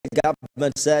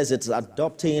government says it's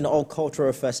adopting all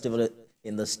cultural festivals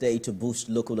in the state to boost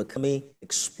local economy,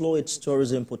 exploit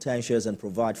tourism potentials, and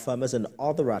provide farmers and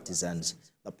other artisans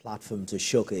a platform to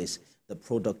showcase the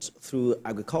products through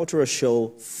agricultural show,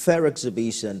 fair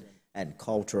exhibition, and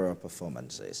cultural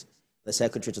performances. The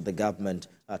Secretary to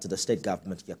the State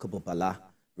Government, Yakubu Bala,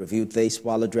 reviewed this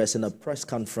while addressing a press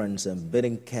conference in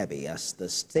Kebbi as the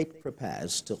state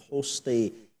prepares to host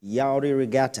the Yauri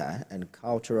Regatta and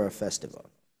Cultural Festival.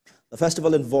 The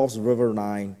festival involves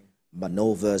riverine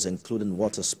maneuvers, including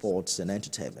water sports and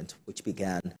entertainment, which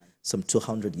began some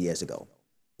 200 years ago.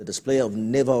 The display of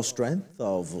naval strength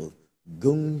of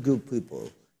Gungu people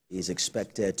is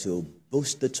expected to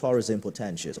boost the tourism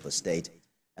potentials of the state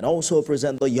and also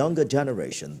present the younger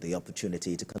generation the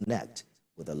opportunity to connect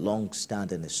with a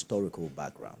long-standing historical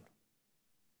background.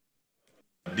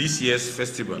 This year's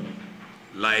festival,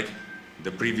 like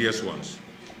the previous ones,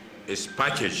 is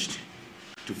packaged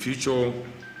to feature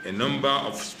a number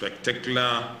of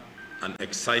spectacular and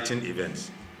exciting events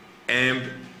aimed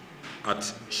at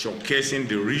showcasing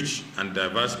the rich and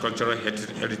diverse cultural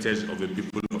heritage of the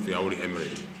people of the Yauri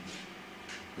Emirate.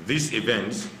 These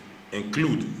events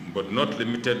include, but not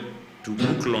limited to,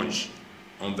 book launch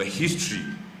on the history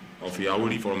of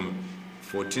Yauri from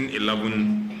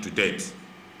 1411 to date,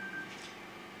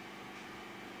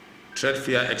 trade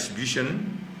fair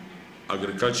exhibition,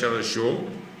 agricultural show,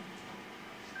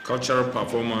 cultural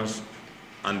performance,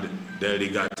 and the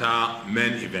regatta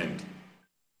main event.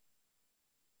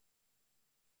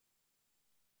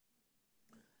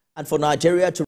 And for Nigeria to